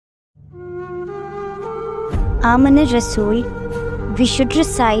Amanar Rasul, we should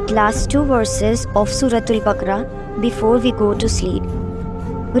recite last 2 verses of Surah Al-Baqarah before we go to sleep.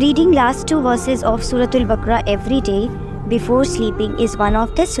 Reading last 2 verses of Surah Al-Baqarah every day before sleeping is one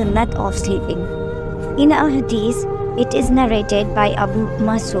of the sunnat of sleeping. In a hadith, it is narrated by Amanar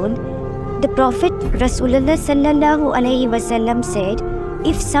Rasul. The Prophet Rasulullah sallallahu alayhi wasallam said,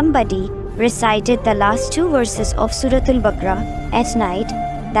 if somebody recited the last 2 verses of Surah Al-Baqarah at night,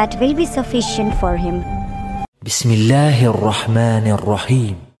 that will be sufficient for him. Bismillahi ar-Rahmani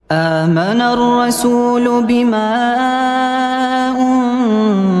ar-Rahim. Amanar Rasul bimā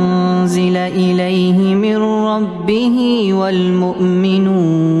unzila ilayhi min rabbihī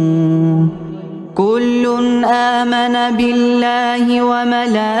wal-muʻminūna. Kullun āmana billāhi wa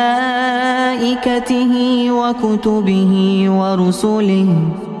malā'ikkatihi wa kutubihi wa rusulihi.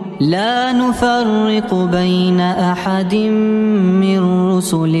 La nufarriqu bayna aḥadin min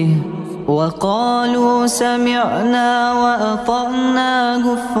rusulihi. وقالوا سمعنا وأطعنا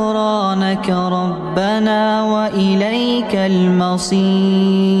غفرانك ربنا وإليك المصير.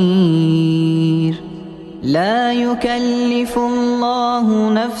 لا يكلف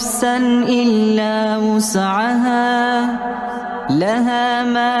الله نفسا إلا وسعها لها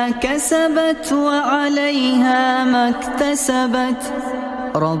ما كسبت وعليها ما اكتسبت.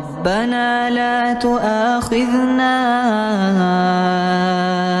 ربنا لا تؤاخذنا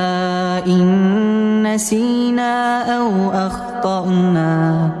إن نسينا أو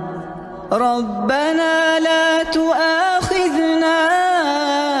أخطأنا. ربنا لا تؤاخذنا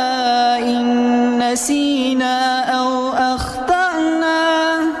إن نسينا أو أخطأنا.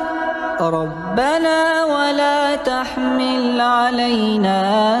 ربنا ولا تحمل علينا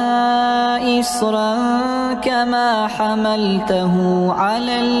إصرا كما حملته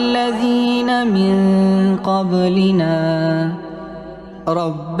على الذين من قبلنا.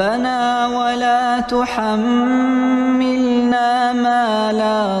 ربنا ولا تحملنا ما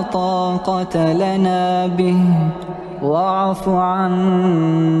لا طاقة لنا به واعف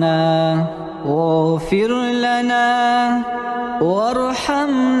عنا واغفر لنا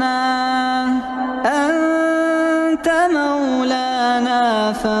وارحمنا أنت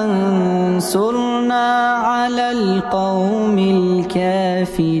مولانا فانصرنا على القوم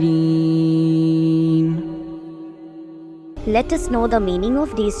الكافرين. Let us know the meaning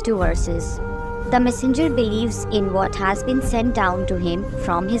of these 2 verses. The messenger believes in what has been sent down to him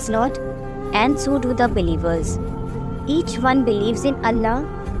from his Lord, and so do the believers. Each one believes in Allah,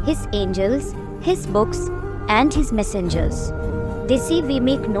 His angels, His books, and His messengers. They say we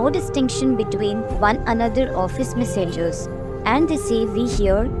make no distinction between one another of His messengers, and they say we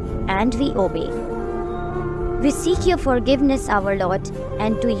hear and we obey. We seek your forgiveness, our Lord,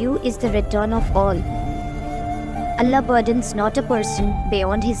 and to you is the return of all. Allah burdens not a person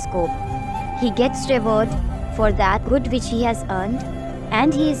beyond his scope. He gets reward for that good which he has earned,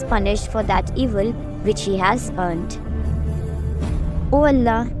 and he is punished for that evil which he has earned. O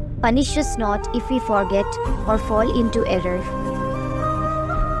Allah, punish us not if we forget or fall into error.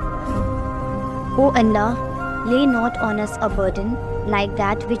 O Allah, lay not on us a burden like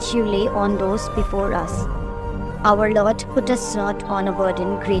that which you lay on those before us. Our Lord, put us not on a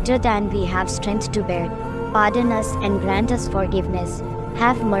burden greater than we have strength to bear. Pardon us and grant us forgiveness.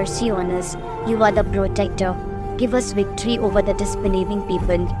 Have mercy on us. You are the protector. Give us victory over the disbelieving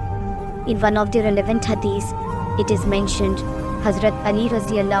people. In one of the relevant hadiths, it is mentioned, Hazrat Ali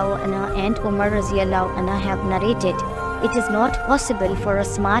radiallahu anha and Umar radiallahu anha have narrated, it is not possible for a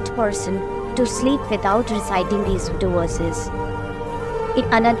smart person to sleep without reciting these 2 verses. In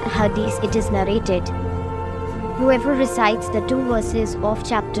another hadith, it is narrated, whoever recites the 2 verses of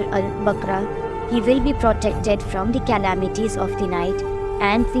chapter Al-Baqarah, he will be protected from the calamities of the night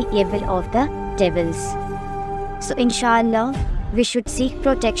and the evil of the devils. So inshallah, we should seek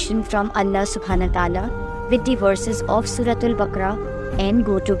protection from Allah subhanahu wa ta'ala with the verses of Surah Al-Baqarah and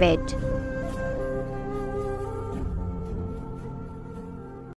go to bed.